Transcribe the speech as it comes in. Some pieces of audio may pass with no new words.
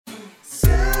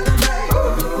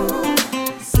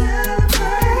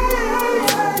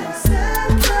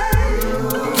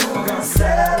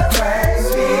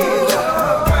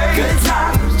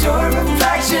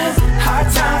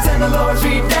and the Lord's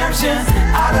redemption.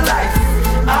 Out of life,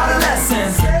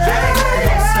 adolescence. Hey, we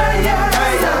gon'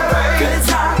 celebrate. Good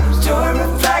times, joy,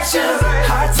 reflection.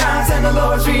 Hard times and the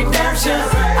Lord's redemption.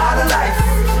 Out of life,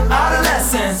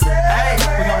 adolescence. Hey,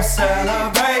 we gon'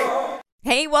 celebrate.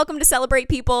 Hey, welcome to Celebrate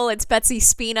People. It's Betsy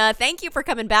Spina. Thank you for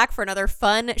coming back for another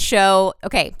fun show.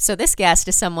 Okay, so this guest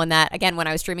is someone that, again, when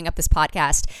I was dreaming up this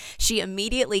podcast, she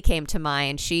immediately came to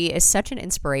mind. She is such an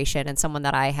inspiration and someone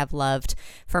that I have loved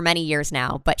for many years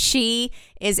now. But she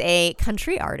is a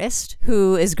country artist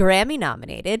who is Grammy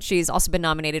nominated. She's also been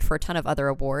nominated for a ton of other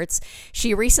awards.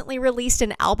 She recently released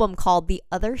an album called The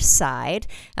Other Side.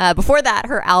 Before that,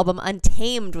 her album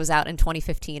Untamed was out in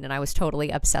 2015, and I was totally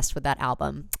obsessed with that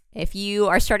album. If you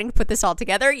are starting to put this all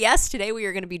together, yes, today we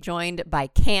are going to be joined by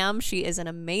Cam. She is an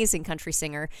amazing country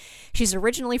singer. She's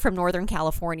originally from Northern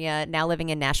California, now living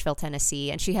in Nashville,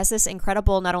 Tennessee, and she has this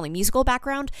incredible, not only musical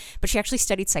background, but she actually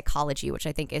studied psychology, which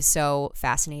I think is so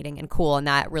fascinating and cool, and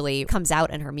that really comes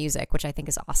out in her music, which I think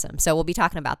is awesome. So we'll be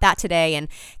talking about that today, and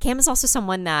Cam is also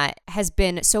someone that has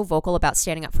been so vocal about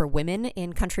standing up for women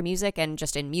in country music and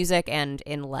just in music and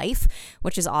in life,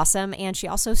 which is awesome, and she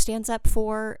also stands up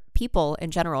for people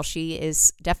in general. She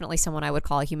is definitely someone I would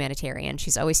call a humanitarian.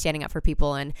 She's always standing up for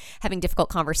people and having difficult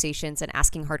conversations and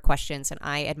asking hard questions. And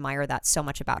I admire that so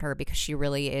much about her because she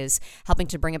really is helping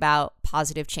to bring about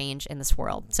positive change in this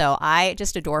world. So I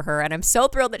just adore her. And I'm so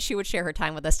thrilled that she would share her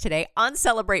time with us today on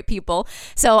Celebrate People.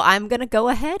 So I'm going to go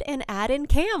ahead and add in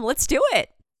Cam. Let's do it.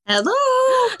 Hello.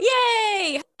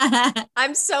 Yay.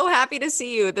 I'm so happy to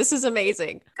see you. This is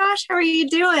amazing. Gosh, how are you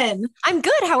doing? I'm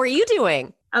good. How are you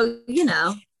doing? Oh,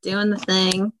 doing the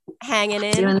thing. Hanging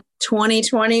in. Doing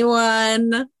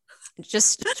 2021.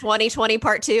 Just 2020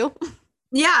 part 2?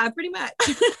 Yeah, pretty much.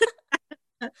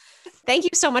 Thank you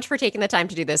so much for taking the time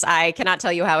to do this. I cannot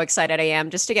tell you how excited I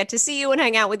am just to get to see you and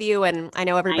hang out with you. And I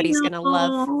know everybody's going to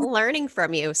love learning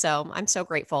from you. So I'm so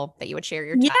grateful that you would share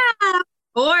your time. Yeah, of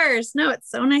course. No,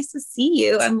 it's so nice to see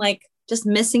you. I'm like just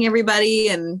missing everybody,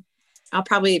 and I'll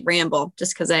probably ramble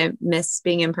just because I miss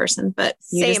being in person, but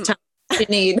you Same. just tell me what you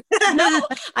need. No,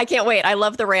 I can't wait. I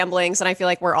love the ramblings, and I feel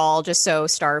like we're all just so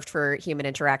starved for human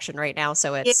interaction right now.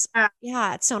 So it's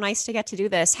it's so nice to get to do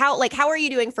this. How are you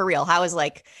doing for real? How is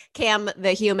Cam,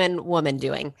 the human woman,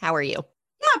 doing? How are you?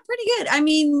 Yeah, pretty good. I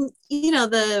mean,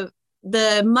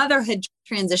 the motherhood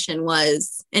transition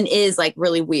was and is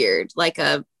really weird.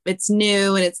 It's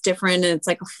new and it's different, and it's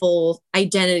like a full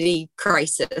identity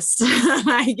crisis,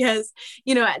 I guess,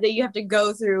 that you have to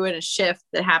go through in a shift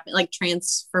that happened,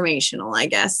 transformational, I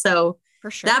guess. So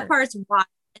for sure, that part's wild.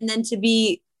 And then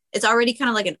it's already kind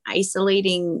of like an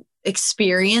isolating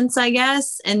experience, I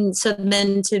guess. And so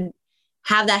then to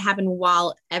have that happen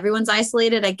while everyone's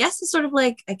isolated, I guess it's sort of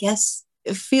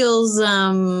it feels,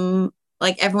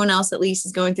 like everyone else at least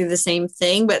is going through the same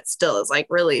thing, but still it's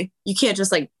really, you can't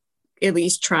just at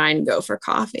least try and go for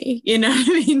coffee. You know what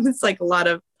I mean? It's a lot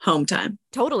of home time.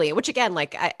 Totally. Which again,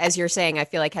 as you're saying, I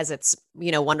feel has its,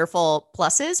 wonderful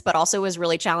pluses, but also is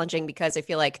really challenging because I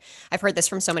feel like I've heard this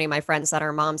from so many of my friends that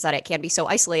are moms that it can be so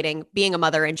isolating being a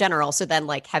mother in general. So then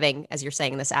having, as you're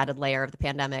saying, this added layer of the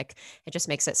pandemic, it just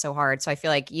makes it so hard. So I feel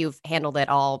like you've handled it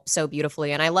all so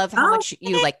beautifully. And I love how much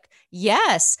you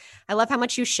yes, I love how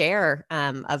much you share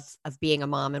of being a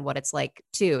mom and what it's like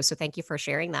too. So thank you for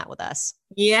sharing that with us.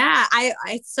 Yeah,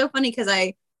 it's so funny because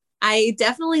I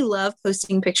definitely love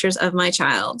posting pictures of my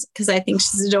child because I think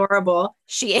she's adorable.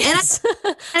 She is.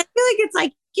 And I feel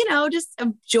it's just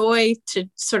a joy to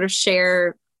sort of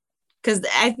share because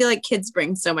I feel like kids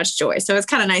bring so much joy. So it's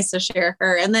kind of nice to share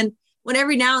her. And then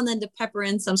every now and then to pepper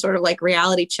in some sort of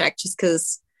reality check just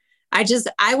because I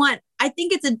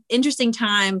think it's an interesting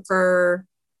time for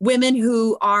women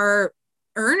who are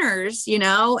earners,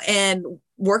 and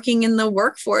working in the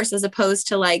workforce as opposed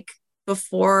to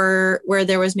before where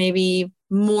there was maybe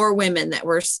more women that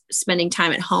were spending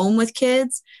time at home with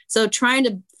kids. So trying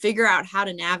to figure out how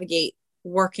to navigate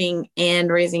working and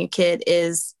raising a kid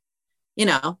is,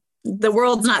 the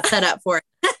world's not set up for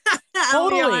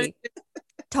it.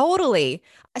 Totally.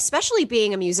 Especially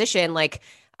being a musician,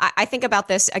 I think about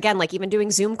this again, even doing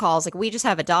Zoom calls, we just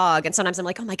have a dog. And sometimes I'm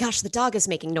like, oh my gosh, the dog is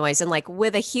making noise. And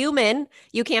with a human,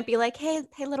 you can't be hey,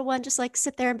 little one, just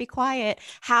sit there and be quiet.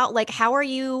 How are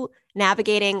you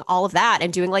navigating all of that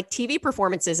and doing TV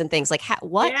performances and things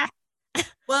what? Yeah.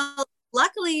 Well,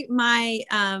 luckily my,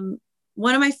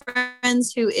 one of my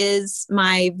friends who is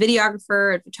my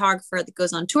videographer and photographer that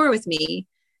goes on tour with me,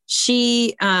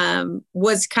 she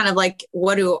was kind of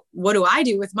what do I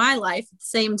do with my life at the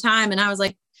same time? And I was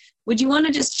like, would you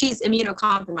want to she's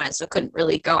immunocompromised, so couldn't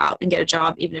really go out and get a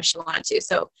job even if she wanted to.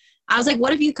 So I was like,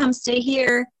 what if you come stay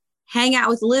here, hang out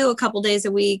with Lou a couple days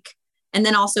a week. And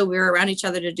then also we were around each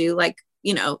other to do like,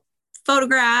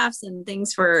 photographs and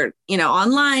things for,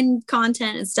 online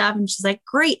content and stuff. And she's like,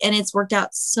 great. And it's worked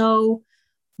out so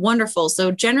wonderful.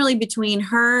 So generally between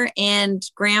her and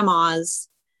grandma's,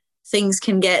 things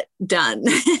can get done.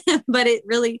 But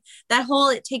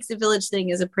it takes a village thing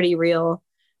is a pretty real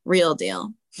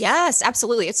deal. Yes,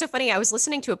 absolutely. It's so funny. I was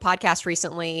listening to a podcast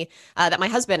recently that my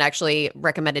husband actually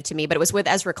recommended to me, but it was with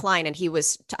Ezra Klein, and I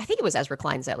think it was Ezra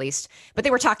Klein's at least, but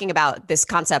they were talking about this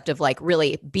concept of like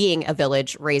really being a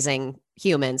village, raising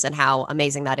humans, and how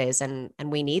amazing that is. And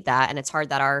we need that. And it's hard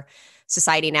that our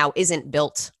society now isn't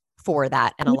built for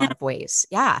that in a lot of ways.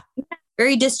 Yeah.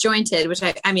 Very disjointed, which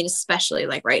I mean, especially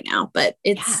like right now, but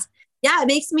it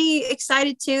makes me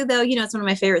excited too, though. It's one of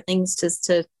my favorite things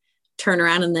to turn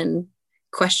around and then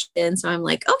question. So I'm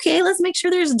like, okay, let's make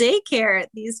sure there's daycare at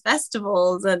these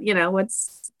festivals, and it'll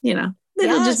just be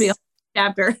a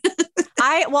chapter.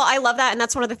 I love that. And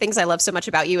that's one of the things I love so much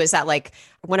about you is that like,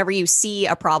 whenever you see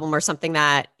a problem or something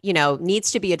that,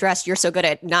 needs to be addressed, you're so good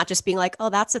at not just being like, oh,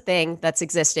 that's a thing that's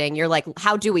existing. You're like,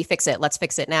 how do we fix it? Let's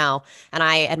fix it now. And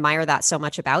I admire that so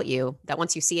much about you, that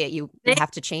once you see it, you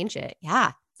have to change it.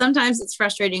 Yeah. Sometimes it's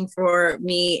frustrating for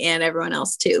me and everyone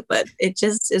else too, but it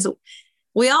just is.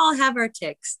 We all have our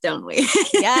ticks, don't we?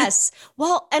 Yes.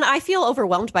 Well, and I feel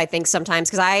overwhelmed by things sometimes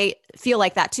because I feel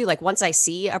like that too. Like once I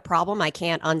see a problem, I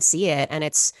can't unsee it. And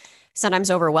it's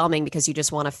sometimes overwhelming because you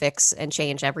just want to fix and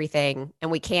change everything and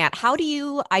we can't. How do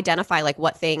you identify like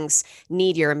what things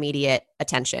need your immediate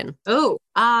attention? In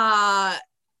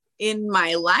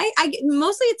my life,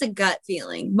 mostly it's a gut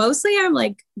feeling. Mostly I'm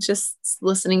like just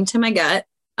listening to my gut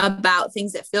about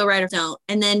things that feel right or don't.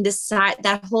 And then decide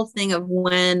that whole thing of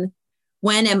when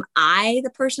am I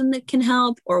the person that can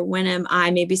help, or when am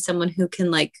I maybe someone who can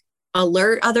like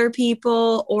alert other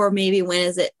people, or maybe when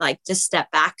is it like just step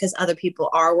back because other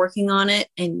people are working on it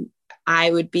and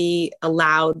I would be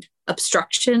allowed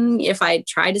obstruction if I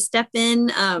try to step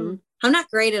in. I'm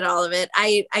not great at all of it.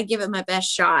 I give it my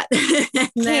best shot.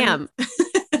 Cam,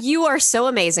 you are so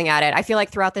amazing at it. I feel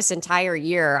like throughout this entire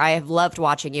year, I have loved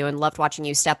watching you and loved watching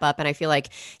you step up. And I feel like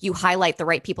you highlight the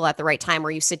right people at the right time,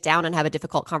 where you sit down and have a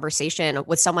difficult conversation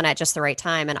with someone at just the right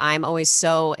time. And I'm always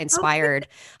so inspired.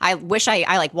 I wish I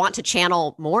like want to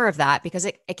channel more of that, because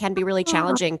it can be really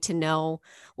challenging to know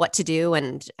what to do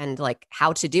and like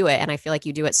how to do it. And I feel like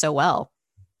you do it so well.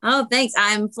 Oh, thanks.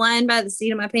 I'm flying by the seat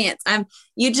of my pants. I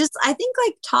think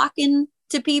like talking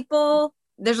to people,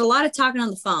 there's a lot of talking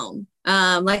on the phone.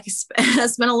 I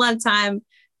spent a lot of time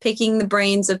picking the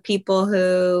brains of people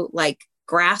who like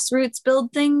grassroots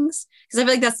build things, because I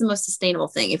feel like that's the most sustainable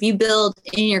thing. If you build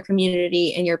in your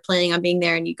community and you're planning on being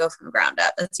there and you go from the ground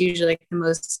up, that's usually like the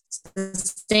most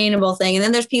sustainable thing. And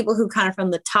then there's people who kind of from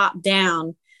the top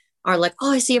down are like,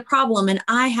 oh, I see a problem and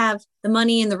I have the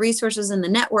money and the resources and the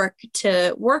network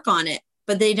to work on it,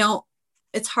 but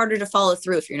it's harder to follow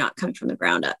through if you're not coming from the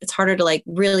ground up. It's harder to like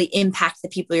really impact the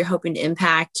people you're hoping to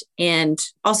impact. And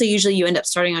also usually you end up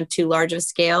starting on too large of a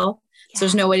scale. Yeah. So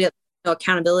there's no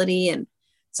accountability. And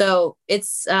so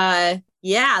it's, that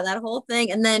whole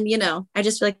thing. And then, I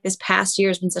just feel like this past year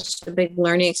has been such a big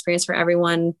learning experience for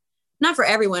everyone, not for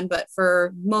everyone, but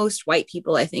for most white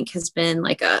people, I think has been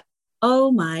like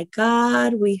oh my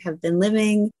God, we have been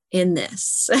living in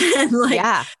this. And like,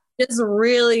 just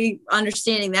really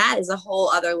understanding that is a whole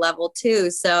other level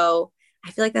too. So I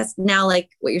feel like that's now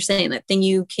like what you're saying, that thing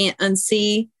you can't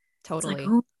unsee. Totally. Like,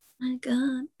 oh my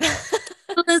God.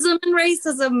 Racism and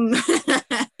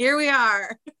racism. Here we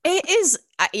are. It is.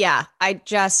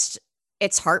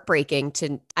 It's heartbreaking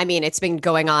it's been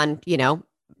going on,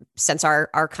 since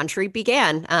our country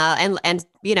began, and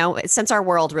since our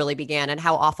world really began, and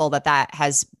how awful that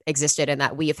has existed and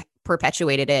that we've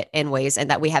perpetuated it in ways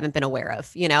and that we haven't been aware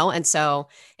of, and so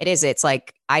it's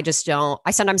like, I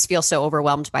sometimes feel so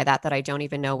overwhelmed by that I don't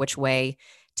even know which way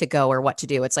to go or what to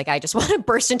do. It's like, I just want to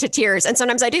burst into tears. And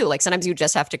sometimes I do, like, sometimes you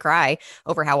just have to cry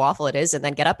over how awful it is and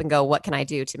then get up and go, what can I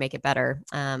do to make it better?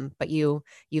 But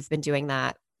you've been doing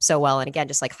that so well. And again,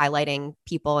 just like highlighting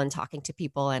people and talking to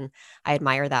people. And I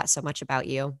admire that so much about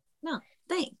you. No,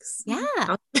 thanks.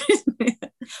 Yeah.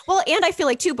 Well, and I feel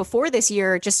like too, before this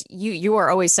year, just you are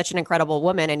always such an incredible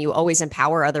woman, and you always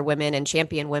empower other women and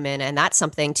champion women. And that's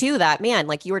something too, that, man,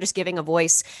 like, you were just giving a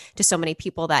voice to so many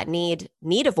people that need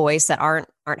a voice, that aren't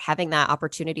having that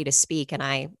opportunity to speak. And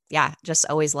I just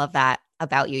always love that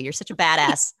about you. You're such a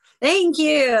badass. Thank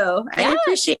you. I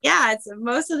appreciate, it's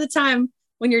most of the time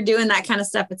when you're doing that kind of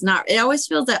stuff, it always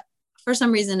feels that for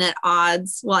some reason at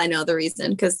odds. Well, I know the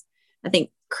reason, because I think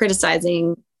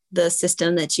criticizing the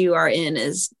system that you are in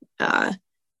is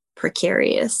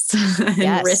precarious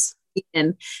and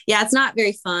And yeah, it's not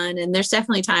very fun. And there's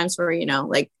definitely times where,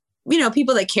 like,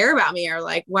 people that care about me are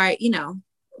like, why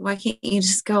can't you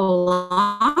just go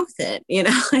along with it,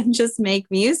 and just make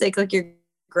music? Like, you're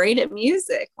great at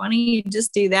music. Why don't you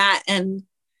just do that? And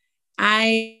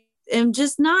I am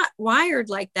just not wired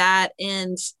like that.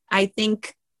 And I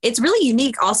think it's really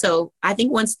unique. Also, I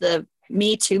think once the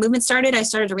Me Too movement started, I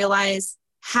started to realize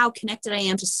how connected I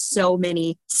am to so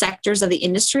many sectors of the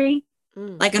industry.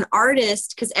 Like an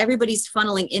artist, because everybody's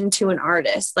funneling into an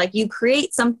artist. Like, you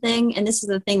create something, and this is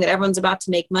the thing that everyone's about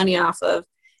to make money off of,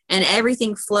 and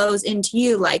everything flows into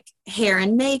you, like hair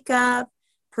and makeup,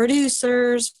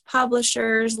 producers,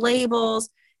 publishers, labels.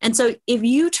 And so if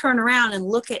you turn around and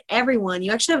look at everyone,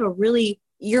 you actually have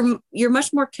you're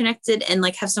much more connected and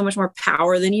like have so much more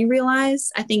power than you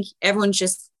realize. I think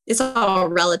it's all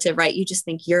relative, right? You just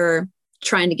think you're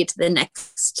trying to get to the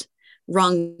next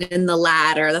rung in the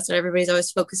ladder. That's what everybody's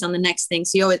always focused on, the next thing.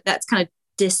 So that's kind of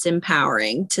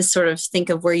disempowering to sort of think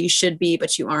of where you should be,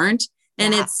 but you aren't.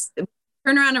 And it's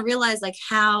turn around and realize like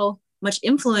how much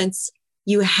influence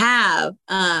you have.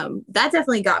 That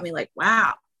definitely got me like,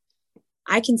 wow,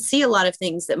 I can see a lot of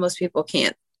things that most people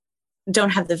don't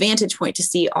have the vantage point to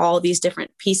see all these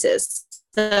different pieces.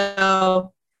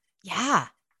 So yeah,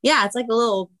 it's like a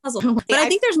little puzzle, but I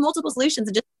think there's multiple solutions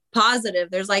and just positive.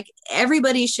 There's like,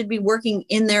 everybody should be working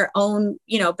in their own,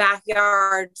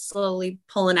 backyard, slowly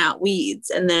pulling out weeds.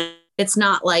 And then it's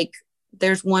not like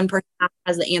there's one person that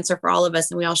has the answer for all of us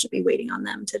and we all should be waiting on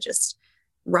them to just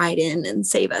ride in and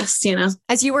save us,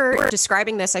 As you were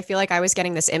describing this, I feel like I was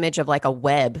getting this image of like a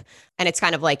web, and it's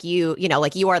kind of like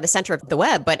like you are the center of the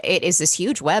web, but it is this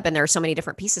huge web and there are so many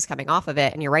different pieces coming off of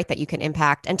it. And you're right that you can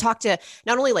impact and talk to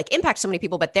not only like impact so many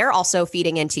people, but they're also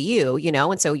feeding into you,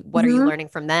 and so what are you learning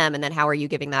from them? And then how are you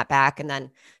giving that back and then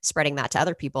spreading that to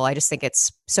other people? I just think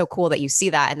it's so cool that you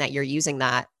see that and that you're using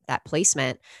that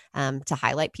placement to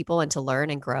highlight people and to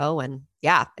learn and grow. And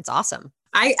yeah, it's awesome.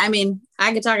 I mean,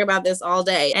 I could talk about this all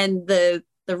day, and the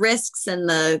risks and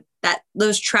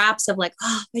those traps of like,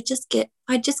 oh, if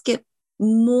I just get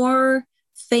more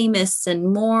famous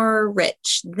and more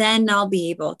rich, then I'll be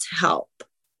able to help.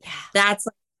 Yeah. That's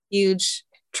like a huge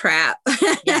trap.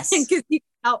 Yes. Because you can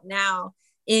help now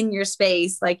in your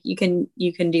space. Like you can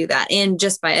do that. And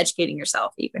just by educating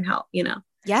yourself, you can help,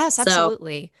 Yes,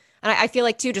 absolutely. And I feel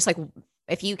like too, just like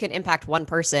if you can impact one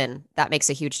person, that makes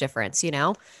a huge difference,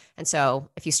 And so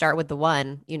if you start with the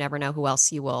one, you never know who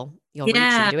else you'll reach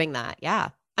in doing that. Yeah.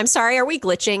 I'm sorry. Are we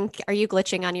glitching? Are you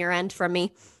glitching on your end from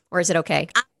me, or is it okay?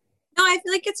 No, I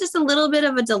feel like it's just a little bit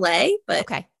of a delay, but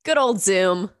okay. Good old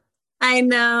Zoom. I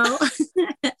know.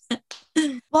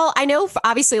 Well, I know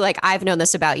obviously like I've known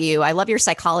this about you. I love your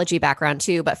psychology background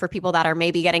too, but for people that are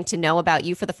maybe getting to know about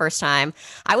you for the first time,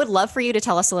 I would love for you to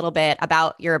tell us a little bit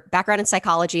about your background in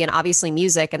psychology and obviously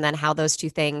music, and then how those two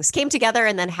things came together,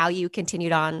 and then how you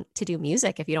continued on to do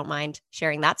music, if you don't mind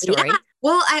sharing that story. Yeah.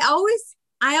 Well, I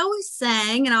always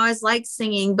sang and I always liked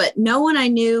singing, but no one I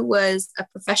knew was a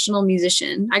professional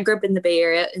musician. I grew up in the Bay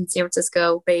Area, in San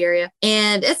Francisco Bay Area,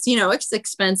 and it's, it's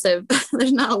expensive.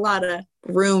 There's not a lot of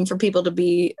room for people to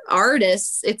be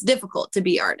artists. It's difficult to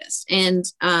be artists. And,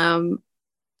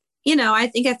 I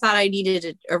think I thought I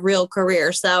needed a real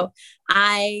career. So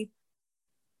I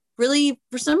really,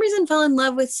 for some reason, fell in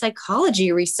love with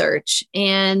psychology research.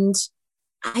 And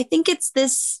I think it's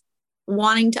this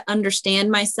wanting to understand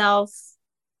myself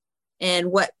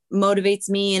and what motivates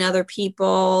me and other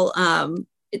people.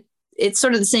 It's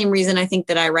sort of the same reason I think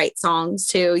that I write songs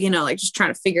too, like just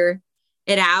trying to figure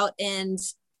it out. And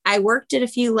I worked at a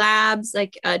few labs,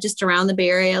 like just around the Bay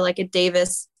Area, like at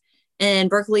Davis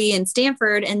and Berkeley and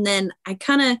Stanford. And then I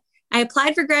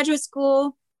applied for graduate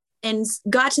school and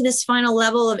got to this final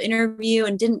level of interview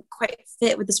and didn't quite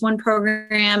fit with this one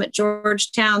program at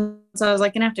Georgetown. So I was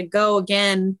like, gonna have to go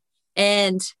again.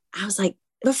 And I was like,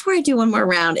 before I do one more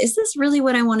round, is this really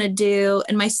what I want to do?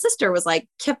 And my sister was like,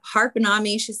 kept harping on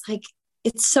me. She's like,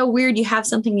 it's so weird. You have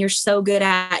something you're so good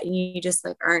at and you just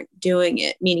like aren't doing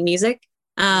it, meaning music.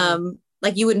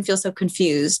 Like you wouldn't feel so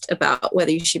confused about whether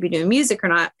you should be doing music or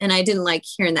not. And I didn't like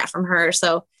hearing that from her.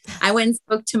 So I went and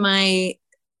spoke to my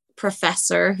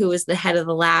professor, who was the head of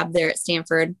the lab there at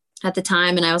Stanford at the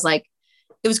time. And I was like,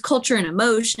 it was culture and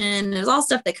emotion. It was all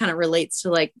stuff that kind of relates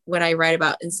to like what I write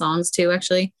about in songs too,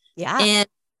 actually. Yeah. And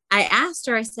I asked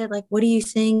her, I said, like, what do you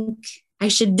think I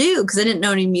should do? Because I didn't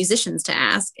know any musicians to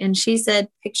ask. And she said,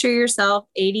 picture yourself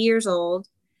 80 years old.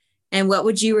 And what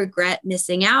would you regret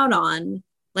missing out on?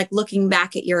 Like looking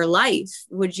back at your life,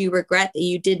 would you regret that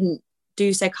you didn't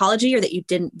do psychology or that you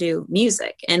didn't do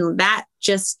music? And that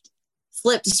just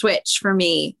flipped a switch for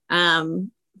me.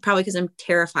 probably because I'm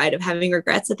terrified of having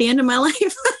regrets at the end of my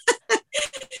life.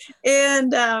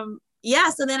 And yeah,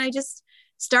 so then I just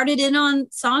started in on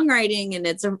songwriting, and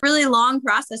it's a really long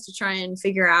process to try and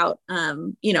figure out,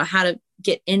 how to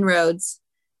get inroads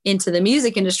into the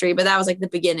music industry. But that was like the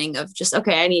beginning of just,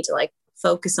 okay, I need to like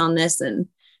focus on this and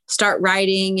start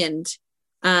writing, and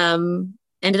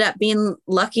ended up being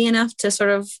lucky enough to sort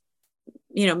of,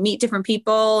 meet different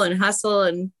people and hustle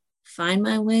and find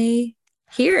my way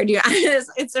here.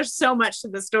 There's so much to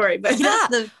the story, but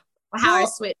that's how I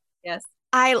switched. Yes.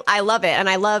 I love it. And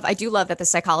I do love that the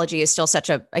psychology is still such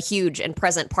a huge and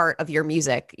present part of your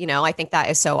music. I think that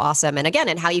is so awesome. And again,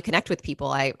 and how you connect with people.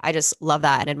 I just love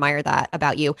that and admire that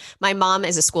about you. My mom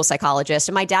is a school psychologist,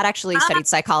 and my dad actually studied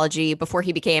psychology before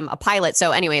he became a pilot.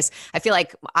 So anyways, I feel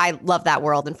like I love that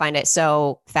world and find it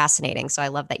so fascinating. So I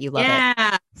love that you love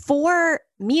it. For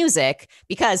music,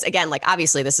 because again, like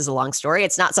obviously this is a long story.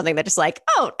 It's not something that just like,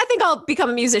 oh, I think I'll become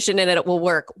a musician and it will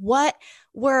work. What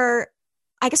were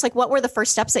the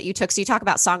first steps that you took? So you talk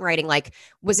about songwriting, like,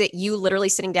 was it you literally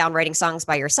sitting down writing songs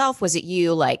by yourself? Was it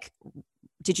you like,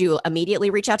 did you immediately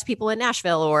reach out to people in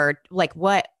Nashville, or like,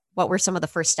 what were some of the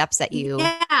first steps that you?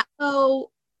 Yeah. So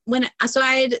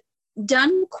I had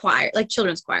done choir, like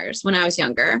children's choirs when I was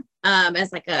younger,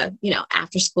 as like a,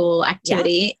 after school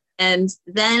activity. Yeah. And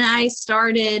then I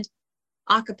started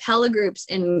a cappella groups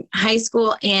in high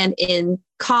school and in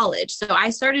college. So I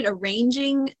started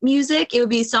arranging music. It would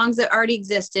be songs that already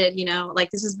existed, like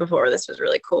this is before this was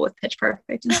really cool with Pitch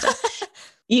Perfect and stuff.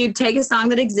 You take a song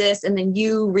that exists and then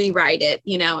you rewrite it,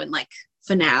 in like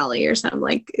Finale or something,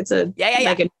 like it's a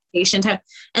like a patient type.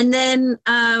 And then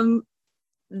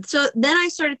so then I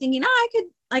started thinking,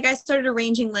 I started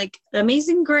arranging like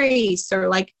Amazing Grace, or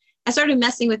like I started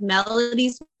messing with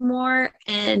melodies more.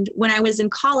 And when I was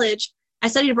in college, I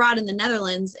studied abroad in the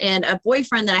Netherlands, and a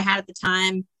boyfriend that I had at the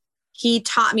time, he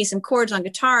taught me some chords on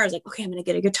guitar. I was like, okay, I'm going to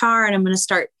get a guitar and I'm going to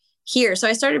start here. So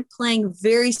I started playing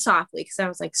very softly because I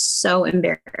was like so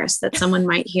embarrassed that someone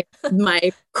might hear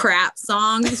my crap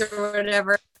songs or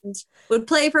whatever, and would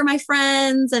play for my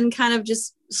friends, and kind of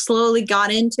just slowly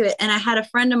got into it. And I had a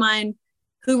friend of mine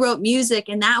who wrote music,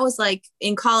 and that was like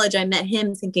in college, I met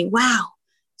him thinking, wow,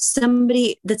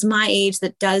 somebody that's my age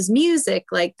that does music.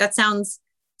 Like that sounds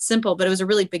simple, but it was a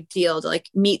really big deal to like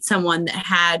meet someone that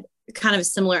had kind of a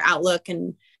similar outlook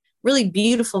and really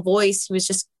beautiful voice.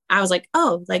 I was like,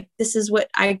 oh, like this is what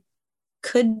I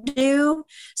could do.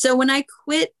 So when I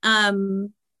quit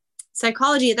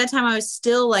psychology, at that time I was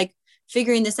still like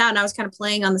figuring this out, and I was kind of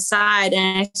playing on the side,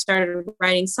 and I started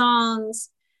writing songs,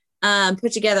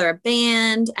 put together a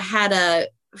band. I had a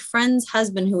friend's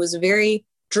husband who was very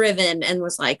driven and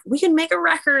was like, we can make a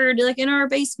record like in our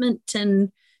basement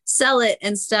and sell it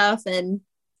and stuff. And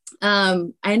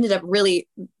I ended up really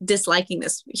disliking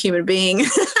this human being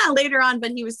later on,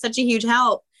 but he was such a huge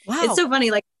help. Wow. It's so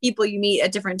funny, like people you meet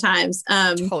at different times.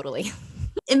 Totally.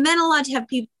 It meant a lot to have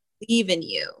people believe in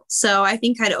you. So I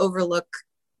think I'd overlook,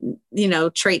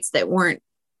 traits that weren't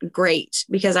great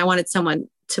because I wanted someone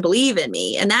to believe in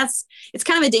me. And it's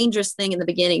kind of a dangerous thing in the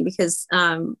beginning because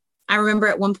I remember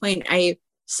at one point I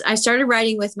started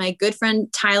writing with my good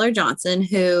friend, Tyler Johnson,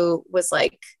 who was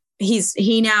like,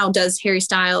 he now does Harry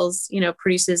Styles,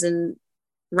 produces and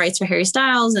writes for Harry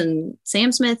Styles and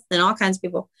Sam Smith and all kinds of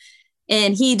people.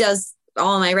 And he does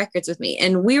all my records with me.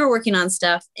 And we were working on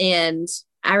stuff. And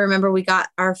I remember we got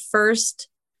our first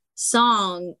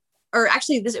song, or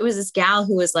actually it was this gal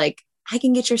who was like, I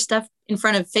can get your stuff in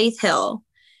front of Faith Hill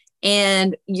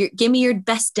and give me your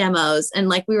best demos. And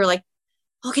like, we were like,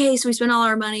 okay, so we spent all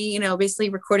our money, basically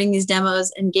recording these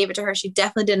demos and gave it to her. She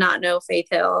definitely did not know Faith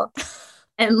Hill.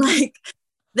 And like,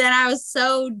 then I was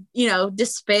so,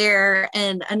 despair.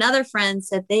 And another friend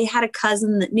said they had a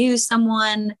cousin that knew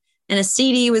someone, and a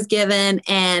CD was given.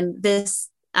 And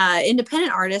this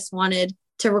independent artist wanted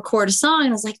to record a song. And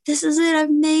I was like, this is it.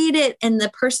 I've made it. And the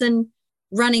person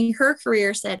running her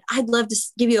career said, I'd love to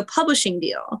give you a publishing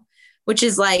deal. Which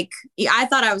is like, I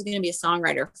thought I was going to be a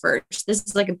songwriter first. This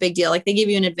is like a big deal. Like they give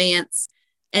you an advance.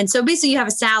 And so basically you have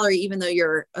a salary, even though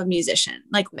you're a musician.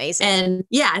 Like amazing. And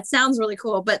yeah, it sounds really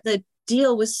cool, but the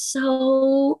deal was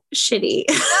so shitty.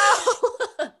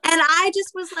 And I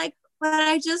just was like,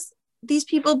 but these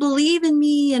people believe in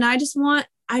me, and I just want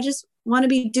to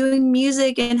be doing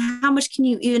music, and how much can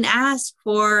you even ask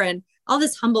for? And all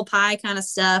this humble pie kind of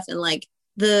stuff. And like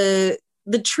the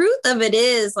truth of it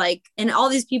is like, and all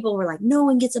these people were like, no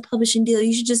one gets a publishing deal.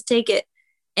 You should just take it.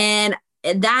 And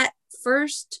that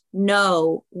first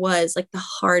no was like the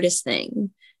hardest thing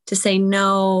to say.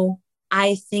 No,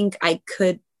 I think I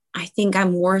could. I think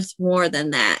I'm worth more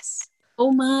than that.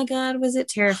 Oh my God, was it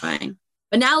terrifying.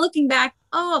 But now looking back,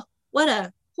 oh, what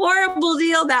a horrible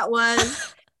deal that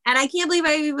was. And I can't believe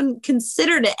I even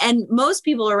considered it. And most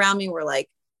people around me were like,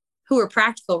 who were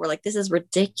practical, were like, this is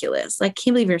ridiculous. Like,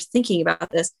 can't believe you're thinking about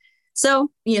this.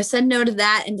 So, said no to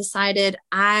that and decided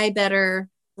I better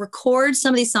record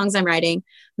some of these songs I'm writing,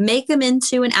 make them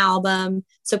into an album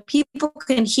so people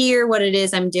can hear what it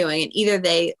is I'm doing. And either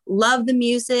they love the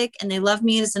music and they love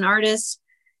me as an artist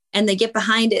and they get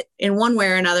behind it in one way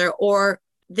or another, or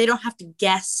they don't have to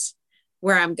guess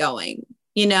where I'm going,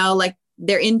 like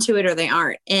they're into it or they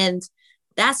aren't. And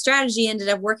that strategy ended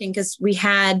up working because we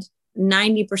had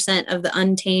 90% of the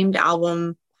Untamed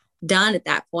album done at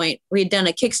that point. We had done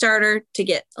a Kickstarter to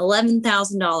get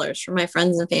 $11,000 from my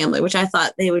friends and family, which I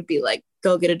thought they would be like,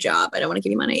 go get a job. I don't want to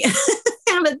give you money.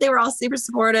 But they were all super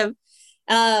supportive.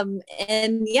 And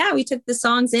yeah, we took the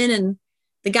songs in, and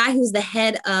the guy who's the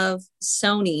head of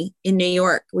Sony in New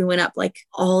York, we went up like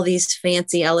all these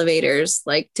fancy elevators,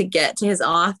 like to get to his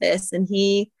office. And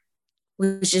he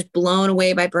was just blown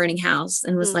away by Burning House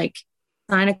and was like,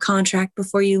 sign a contract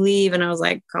before you leave. And I was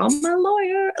like, call my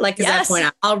lawyer. Like at that point,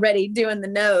 I'm already doing the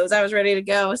nose. I was ready to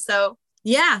go. So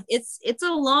yeah, it's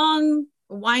a long,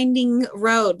 winding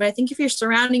road. But I think if you're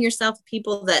surrounding yourself with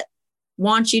people that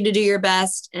want you to do your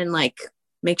best and like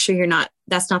make sure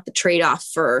that's not the trade-off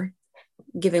for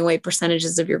giving away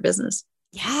percentages of your business.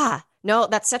 Yeah. No,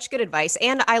 that's such good advice.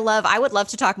 And I would love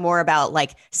to talk more about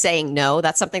like saying no.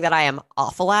 That's something that I am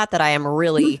awful at, that I am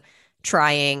really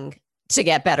trying to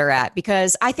get better at,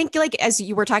 because I think like, as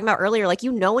you were talking about earlier, like,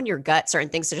 in your gut, certain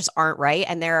things that just aren't right.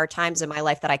 And there are times in my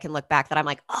life that I can look back that I'm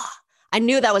like, oh, I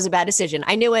knew that was a bad decision.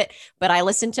 I knew it, but I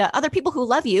listened to other people who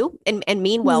love you and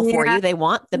mean well for you. They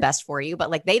want the best for you, but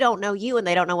like, they don't know you and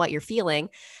they don't know what you're feeling.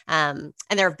 And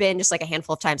there have been just like a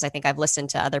handful of times I think I've listened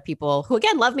to other people who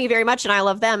again love me very much and I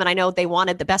love them. And I know they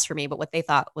wanted the best for me, but what they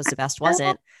thought was the best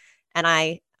wasn't. And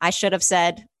I should have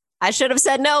said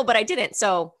no, but I didn't.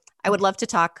 So I would love to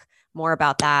talk more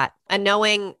about that and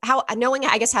knowing,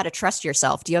 I guess, how to trust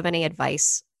yourself. Do you have any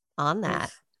advice on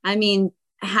that? I mean,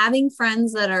 having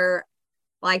friends that are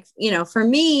like, for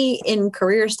me in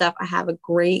career stuff, I have a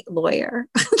great lawyer.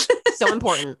 So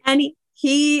important. And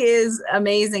he is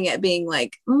amazing at being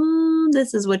like,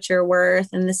 this is what you're worth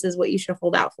and this is what you should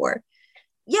hold out for.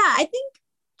 Yeah, I think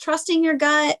trusting your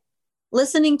gut,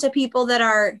 listening to people that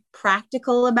are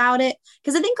practical about it.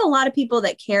 Because I think a lot of people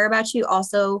that care about you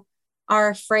also are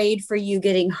afraid for you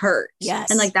getting hurt. Yes.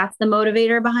 And like, that's the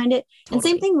motivator behind it. Totally. And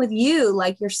same thing with you,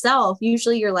 like yourself,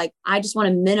 usually you're like, I just want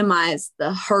to minimize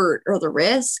the hurt or the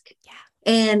risk. Yeah.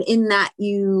 And in that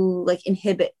you like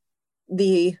inhibit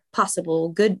the possible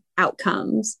good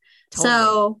outcomes. Totally.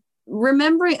 So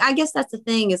remembering, I guess that's the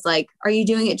thing is like, are you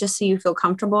doing it just so you feel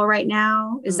comfortable right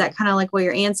now? Is that kind of like what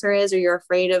your answer is, or you're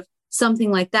afraid of something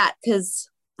like that? Because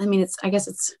I mean, I guess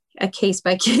it's a case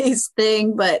by case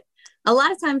thing, but a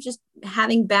lot of times just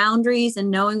having boundaries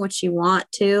and knowing what you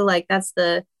want to, like,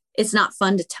 it's not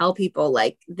fun to tell people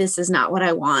like, this is not what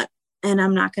I want and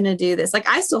I'm not going to do this. Like,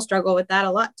 I still struggle with that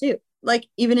a lot too. Like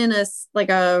even in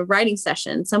a writing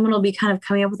session, someone will be kind of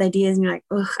coming up with ideas and you're like,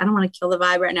 ugh, I don't want to kill the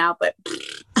vibe right now, but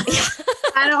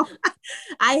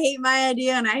I hate my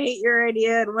idea and I hate your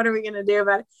idea. And what are we going to do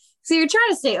about it? So you're trying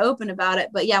to stay open about it.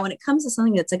 But yeah, when it comes to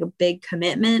something that's like a big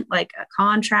commitment, like a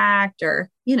contract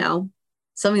or,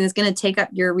 something that's going to take up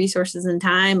your resources and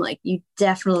time, like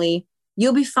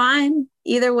you'll be fine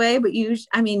either way, but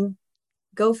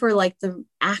go for like the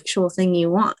actual thing you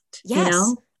want.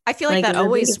 Yes. I feel like that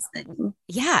always,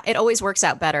 it always works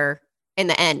out better in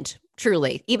the end,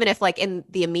 truly. Even if like in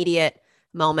the immediate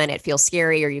moment, it feels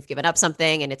scary or you've given up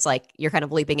something and it's like, you're kind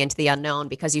of leaping into the unknown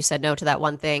because you said no to that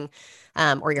one thing,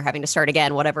 or you're having to start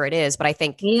again, whatever it is. But I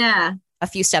think a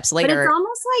few steps later, but it's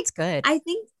almost like, it's good. I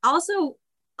think also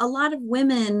a lot of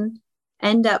women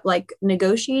end up like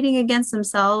negotiating against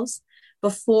themselves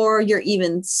before you're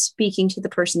even speaking to the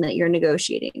person that you're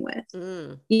negotiating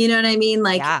with. You know what I mean?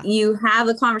 Like you have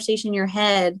a conversation in your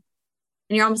head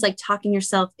and you're almost like talking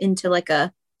yourself into like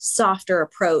a softer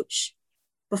approach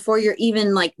before you're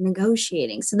even like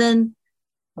negotiating. So then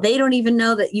they don't even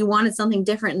know that you wanted something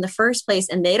different in the first place.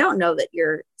 And they don't know that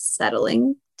you're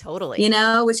settling. Totally.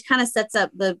 Which kind of sets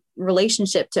up the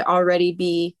relationship to already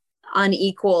be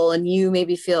unequal. And you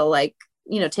maybe feel like,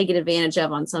 taken advantage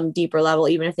of on some deeper level,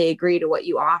 even if they agree to what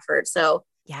you offered. So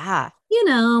yeah,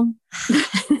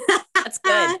 that's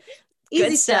good. Easy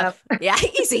good stuff. Yeah.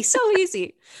 Easy. So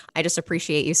easy. I just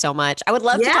appreciate you so much. I would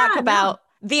love to talk about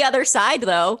the other side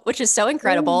though, which is so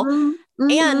incredible.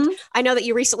 And I know that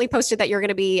you recently posted that you're going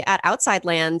to be at Outside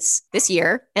Lands this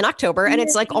year in October. And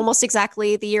it's like almost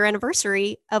exactly the year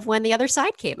anniversary of when The Other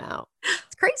Side came out.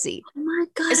 It's Crazy. Oh my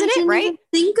God. Isn't I it, didn't right? even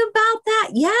think about that.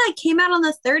 Yeah, it came out on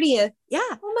the 30th. Yeah.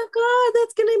 Oh my God,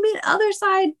 that's going to be an Other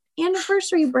Side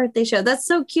anniversary birthday show. That's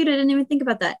so cute. I didn't even think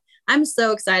about that. I'm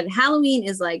so excited. Halloween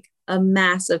is like a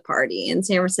massive party in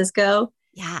San Francisco.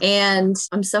 Yeah. And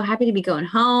I'm so happy to be going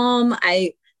home.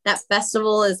 That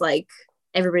festival is like,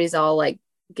 everybody's all like,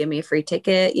 give me a free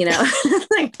ticket, you know,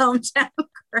 like hometown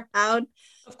crowd.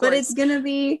 Of course. But it's going to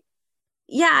be,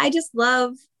 yeah, I just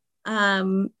love,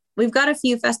 we've got a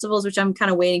few festivals, which I'm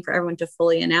kind of waiting for everyone to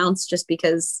fully announce just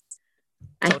because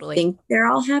Totally. I think they're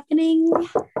all happening.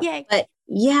 Yay. But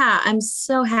yeah, I'm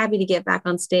so happy to get back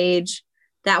on stage.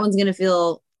 That one's going to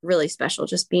feel really special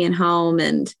just being home.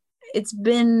 And it's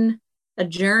been a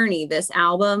journey, this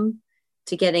album,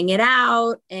 to getting it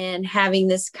out and having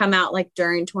this come out like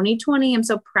during 2020. I'm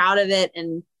so proud of it.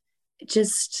 And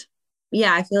just,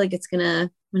 yeah, I feel like it's going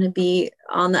to be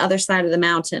on the other side of the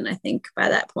mountain, I think, by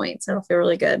that point. So it'll feel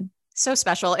really good. So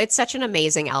special. It's such an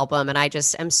amazing album. And I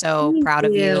just am so Thank proud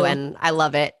of you. you. And I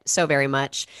love it so very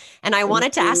much. And I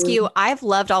wanted to Thank ask you, I've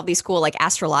loved all these cool like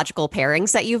astrological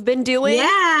pairings that you've been doing.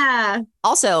 Yeah.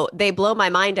 Also, they blow my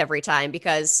mind every time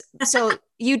because so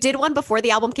you did one before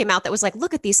the album came out that was like,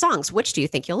 look at these songs. Which do you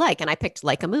think you'll like? And I picked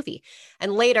Like a Movie.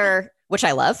 And later, which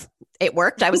I love, it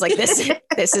worked. I was like, this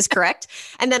is correct.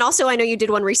 And then also I know you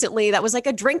did one recently that was like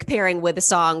a drink pairing with a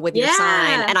song with your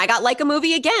sign. And I got Like a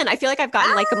Movie again. I feel like I've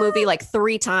gotten Like a Movie like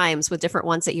 3 times with different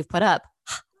ones that you've put up.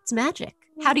 It's magic.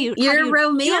 How do you You're do these?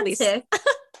 romantic.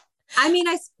 I mean,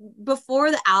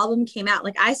 before the album came out,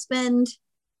 like I spend,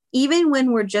 even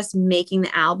when we're just making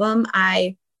the album,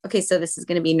 okay, so this is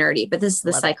going to be nerdy, but this is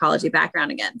the psychology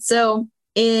background again. So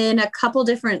in a couple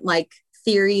different like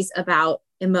theories about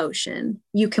emotion,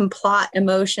 you can plot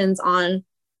emotions on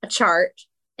a chart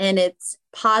and it's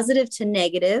positive to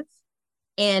negative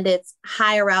and it's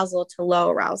high arousal to low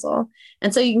arousal.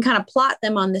 And so you can kind of plot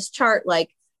them on this chart,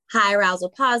 like high arousal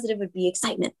positive would be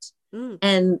excitement.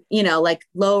 And, you know, like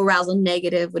low arousal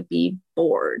negative would be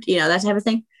bored, you know, that type of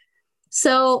thing.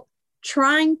 So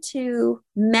trying to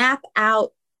map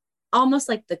out almost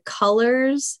like the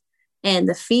colors and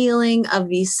the feeling of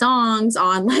these songs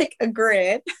on like a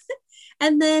grid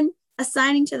and then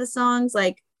assigning to the songs,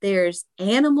 like there's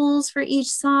animals for each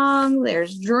song,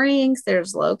 there's drinks,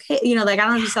 there's location, you know, like I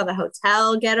don't know if you saw the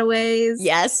hotel getaways.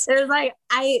 Yes. There's like,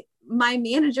 my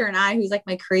manager and I, who's like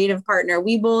my creative partner,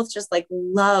 we both just like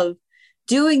love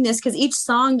doing this because each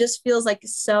song just feels like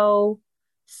so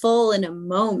full in a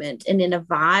moment and in a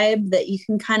vibe that you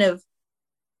can kind of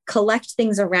collect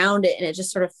things around it and it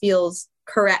just sort of feels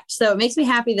correct. So it makes me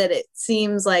happy that it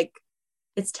seems like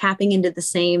it's tapping into the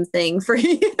same thing for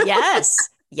you. Yes.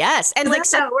 And like,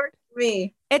 that's how it works for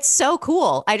me. It's so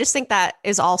cool. I just think that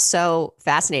is all so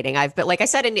fascinating. But like I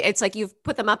said, and it's like you've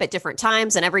put them up at different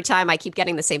times and every time I keep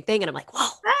getting the same thing and I'm like, whoa,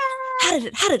 how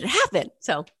did it happen?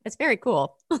 So it's very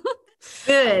cool.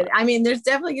 Good. I mean, there's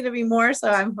definitely going to be more. So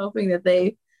I'm hoping that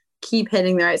they keep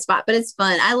hitting the right spot, but it's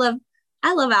fun. I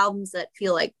love albums that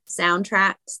feel like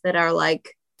soundtracks that are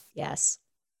like, yes,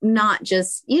 not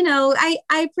just, you know, I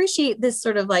appreciate this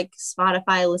sort of like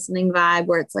Spotify listening vibe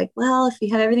where it's like, well, if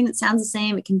you have everything that sounds the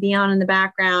same, it can be on in the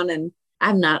background. And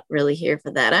I'm not really here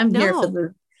for that. I'm here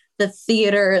for the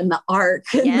theater and the arc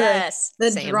and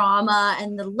the drama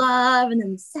and the love and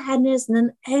then the sadness and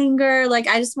then anger. Like,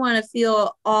 I just want to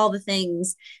feel all the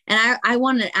things. And I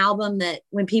want an album that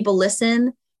when people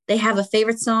listen, they have a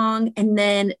favorite song. And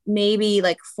then maybe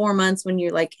like 4 months when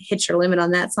you're like hit your limit on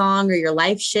that song or your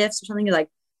life shifts or something, you're like,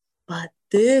 but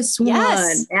this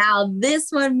one, now this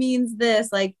one means this.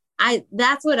 Like,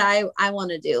 that's what I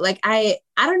want to do. Like, I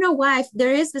don't know why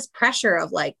there is this pressure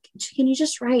of like, can you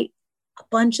just write a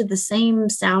bunch of the same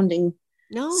sounding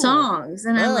songs?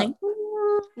 And I'm like,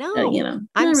 no, you know,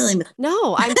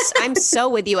 I'm so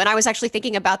with you. And I was actually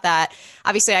thinking about that.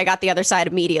 Obviously I got The Other Side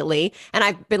immediately and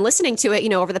I've been listening to it, you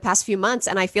know, over the past few months.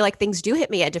 And I feel like things do hit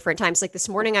me at different times. Like this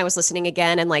morning I was listening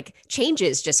again and like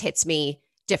Changes just hits me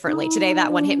differently. Today,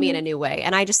 that one hit me in a new way.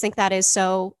 And I just think that is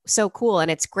so, so cool. And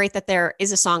it's great that there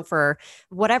is a song for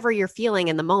whatever you're feeling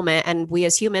in the moment. And we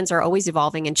as humans are always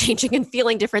evolving and changing and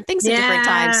feeling different things at different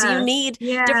times. So you need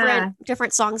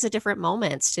different songs at different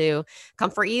moments to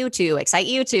comfort you, to excite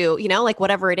you, to, you know, like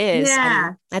whatever it is.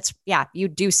 Yeah. And you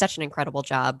do such an incredible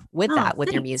job with that,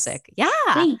 with your music. Yeah.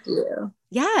 Thank you.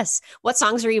 Yes. What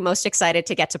songs are you most excited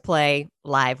to get to play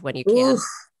live when you can? Oof.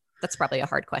 That's probably a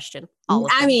hard question.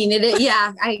 I mean,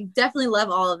 I definitely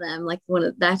love all of them, like one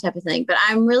of that type of thing. But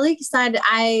I'm really excited.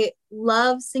 I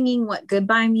love singing What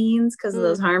Goodbye Means because of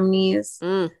those harmonies.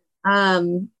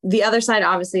 The Other Side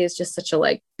obviously is just such a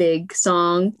like big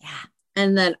song. Yeah.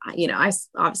 And then,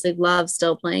 obviously love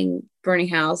still playing Burning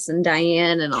House and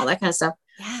Diane and all that kind of stuff.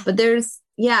 Yeah. But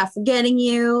Forgetting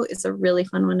You is a really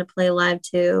fun one to play live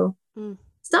too. Mm.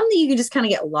 Something you can just kind of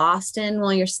get lost in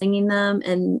while you're singing them.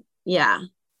 And yeah.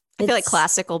 I feel like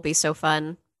classic will be so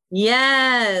fun.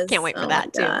 Yes. Can't wait for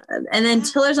that too. And then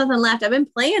Till There's Nothing Left. I've been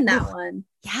playing that one.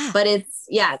 Yeah. But it's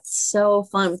so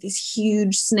fun with these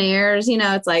huge snares.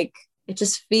 It's like, it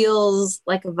just feels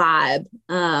like a vibe.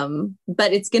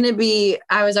 But it's going to be,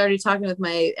 I was already talking with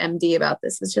my MD about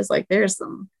this. It's just like, we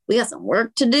got some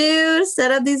work to do to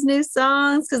set up these new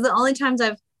songs. Cause the only times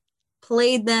I've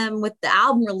played them with the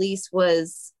album release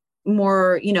was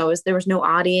more, there was no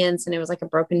audience and it was like a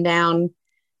broken down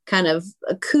kind of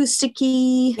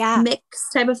acoustic-y mix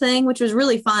type of thing, which was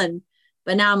really fun.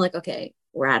 But now I'm like, okay,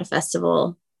 we're at a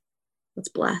festival. Let's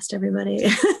blast everybody.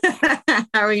 How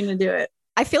are we going to do it?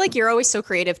 I feel like you're always so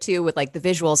creative too with like the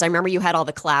visuals. I remember you had all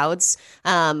the clouds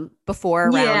before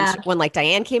around when like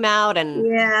Diane came out,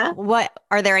 and what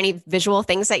are there any visual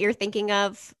things that you're thinking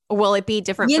of? Or will it be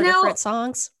different for different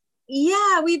songs?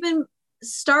 Yeah, we've been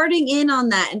starting in on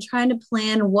that and trying to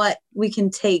plan what we can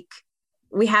take.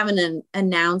 We haven't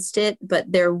announced it,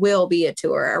 but there will be a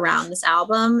tour around this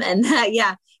album, and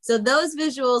so those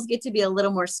visuals get to be a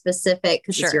little more specific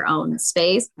because it's your own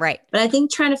space, right? But I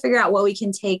think trying to figure out what we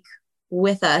can take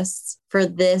with us for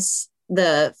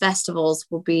the festivals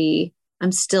will be,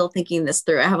 I'm still thinking this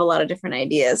through. I have a lot of different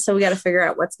ideas. So we got to figure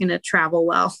out what's going to travel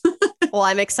well. Well,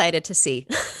 I'm excited to see.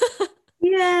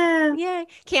 Yeah. Yay.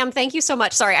 Cam, thank you so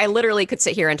much. Sorry, I literally could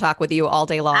sit here and talk with you all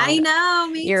day long. I know,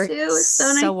 me too. It's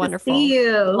so nice wonderful. To see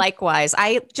you. Likewise.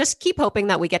 I just keep hoping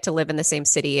that we get to live in the same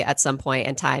city at some point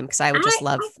in time because I would just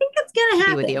love I think it's gonna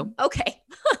happen. Be with you. Okay.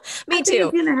 Me I too.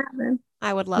 Think it's gonna happen.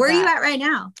 I would love Where that. are you at right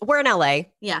now? We're in LA.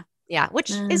 Yeah. Yeah,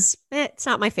 which is, it's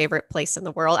not my favorite place in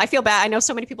the world. I feel bad. I know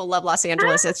so many people love Los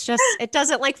Angeles. It's just, it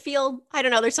doesn't like feel, I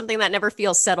don't know. There's something that never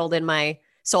feels settled in my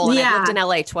soul. And I've lived in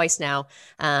LA twice now.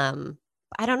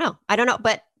 I don't know.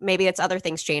 But maybe it's other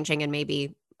things changing and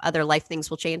maybe other life things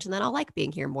will change and then I'll like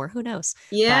being here more. Who knows?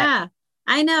 Yeah.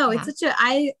 But, I know. Yeah. It's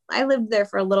I lived there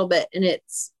for a little bit and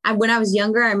when I was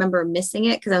younger, I remember missing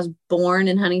it because I was born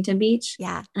in Huntington Beach.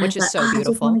 Yeah. And Which is so beautiful.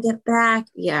 I just want to get back.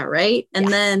 Yeah. Right. And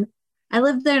then I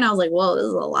lived there and I was like, whoa, this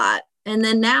is a lot. And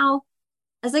then now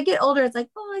as I get older, it's like,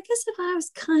 oh, I guess if I was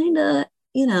kind of,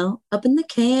 up in the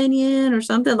canyon or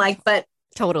something but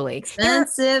totally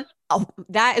expensive. Oh,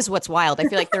 that is what's wild. I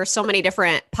feel like there are so many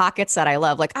different pockets that I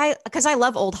love. Like because I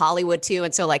love old Hollywood too.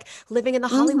 And so like living in the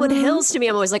Hollywood Hills to me,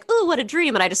 I'm always like, oh, what a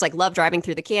dream. And I just like love driving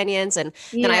through the canyons. And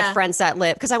then I have friends that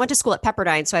live, because I went to school at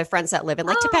Pepperdine. So I have friends that live in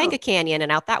like Topanga Canyon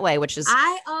and out that way, which is.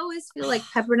 I always feel like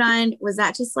Pepperdine, was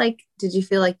that just like, did you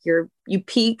feel like you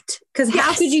peaked? Because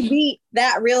how could you beat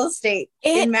that real estate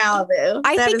in Malibu?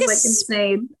 I think is like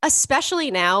insane.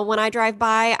 Especially now when I drive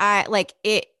by,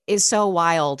 it is so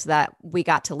wild that we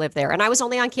got to live there. And I was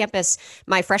only on campus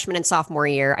my freshman and sophomore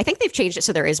year. I think they've changed it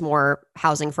so there is more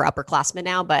housing for upperclassmen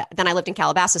now, but then I lived in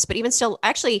Calabasas. But even still, I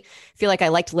actually feel like I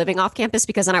liked living off campus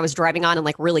because then I was driving on and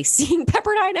like really seeing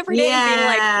Pepperdine every day and being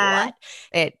like, what?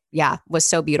 It was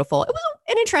so beautiful. It was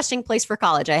an interesting place for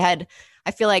college. I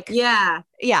feel like,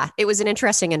 it was an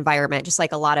interesting environment, just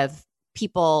like a lot of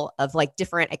people of like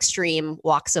different extreme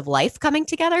walks of life coming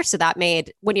together. So that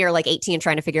made, when you're like 18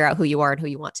 trying to figure out who you are and who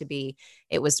you want to be,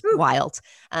 it was wild.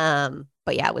 But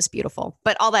yeah, it was beautiful.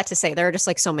 But all that to say, there are just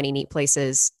like so many neat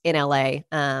places in LA.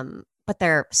 But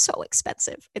they're so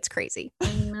expensive. It's crazy.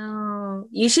 I know.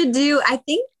 You should do, I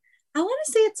want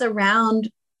to say it's around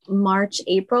March,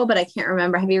 April, but I can't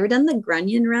remember. Have you ever done the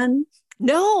Grunion Run?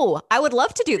 No, I would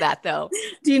love to do that though.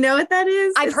 Do you know what that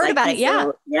is? I've heard about it. Yeah.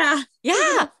 Yeah.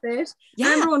 Yeah. I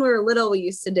remember when we were little, we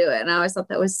used to do it. And I always thought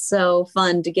that was so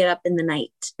fun to get up in the night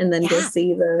and then go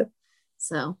see anyways.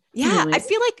 I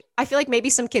feel like maybe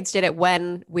some kids did it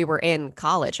when we were in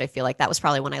college. I feel like that was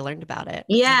probably when I learned about it.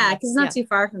 Yeah. Cause it's not too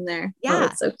far from there. Yeah.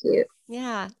 It's so cute.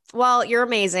 Yeah. Well, you're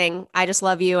amazing. I just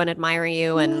love you and admire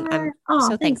you. And I'm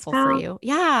so thankful for you.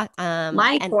 Yeah.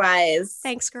 Likewise.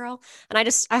 Thanks, girl. And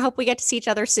I hope we get to see each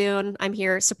other soon. I'm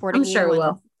here supporting you. I'm sure we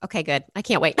will. Okay, good. I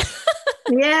can't wait.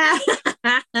 Yeah.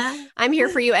 I'm here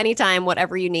for you anytime,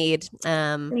 whatever you need.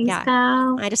 Thanks,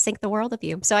 pal. I just think the world of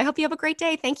you. So I hope you have a great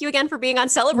day. Thank you again for being on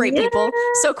Celebrate People.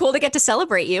 So cool to get to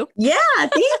celebrate you. Yeah.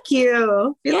 Thank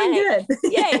you. Feeling good.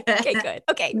 Yay. Okay, good.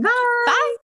 Okay. Bye.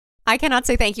 Bye. I cannot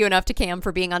say thank you enough to Cam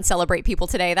for being on Celebrate People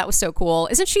today. That was so cool.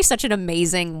 Isn't she such an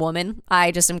amazing woman?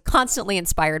 I just am constantly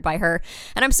inspired by her.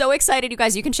 And I'm so excited, you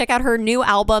guys. You can check out her new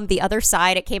album, The Other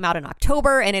Side. It came out in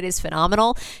October and it is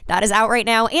phenomenal. That is out right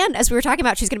now. And as we were talking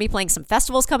about, she's going to be playing some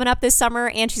festivals coming up this summer,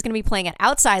 and she's going to be playing at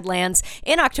Outside Lands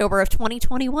in October of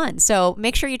 2021. So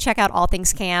make sure you check out all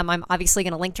things Cam. I'm obviously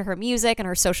going to link to her music and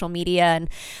her social media. And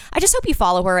I just hope you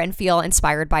follow her and feel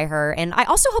inspired by her. And I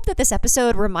also hope that this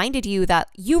episode reminded you that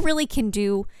you really can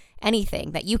do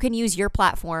anything, that you can use your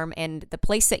platform and the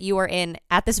place that you are in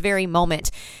at this very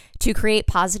moment to create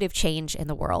positive change in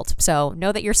the world. So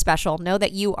know that you're special, know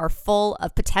that you are full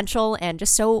of potential and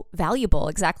just so valuable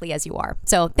exactly as you are.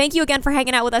 So thank you again for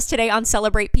hanging out with us today on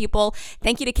Celebrate People.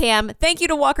 Thank you to Cam. Thank you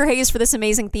to Walker Hayes for this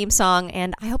amazing theme song.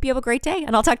 And I hope you have a great day.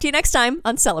 And I'll talk to you next time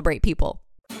on Celebrate People.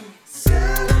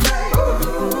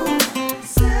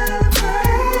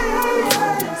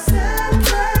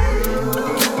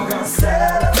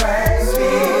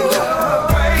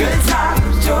 Good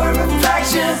times, joy,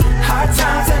 reflection, hard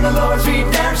times and the Lord's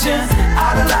redemption.